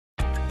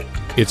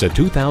It's a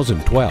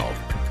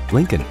 2012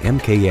 Lincoln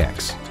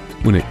MKX.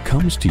 When it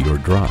comes to your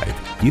drive,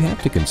 you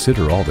have to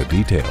consider all the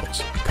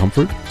details: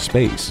 comfort,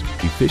 space,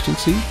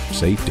 efficiency,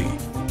 safety.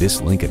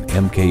 This Lincoln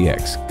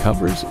MKX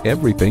covers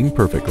everything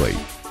perfectly.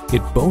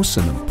 It boasts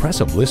an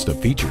impressive list of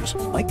features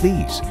like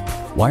these: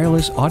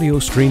 wireless audio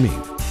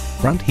streaming,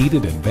 front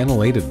heated and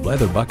ventilated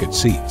leather bucket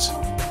seats,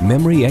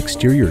 memory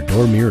exterior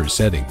door mirror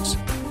settings,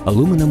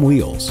 aluminum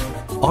wheels,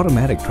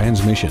 automatic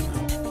transmission,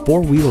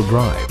 four-wheel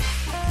drive,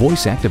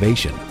 voice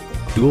activation,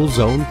 dual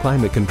zone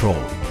climate control,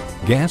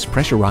 gas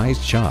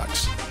pressurized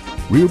shocks,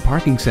 rear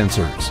parking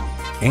sensors,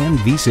 and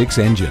V6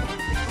 engine.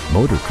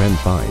 Motor Trend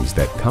finds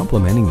that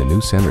complementing the new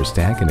center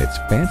stack and its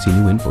fancy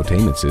new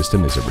infotainment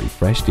system is a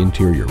refreshed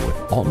interior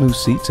with all new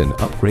seats and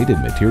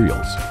upgraded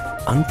materials.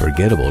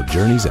 Unforgettable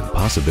journeys and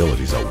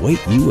possibilities await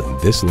you in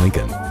this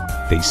Lincoln.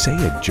 They say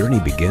a journey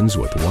begins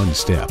with one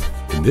step.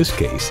 In this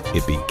case,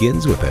 it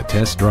begins with a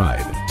test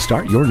drive.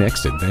 Start your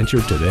next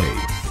adventure today.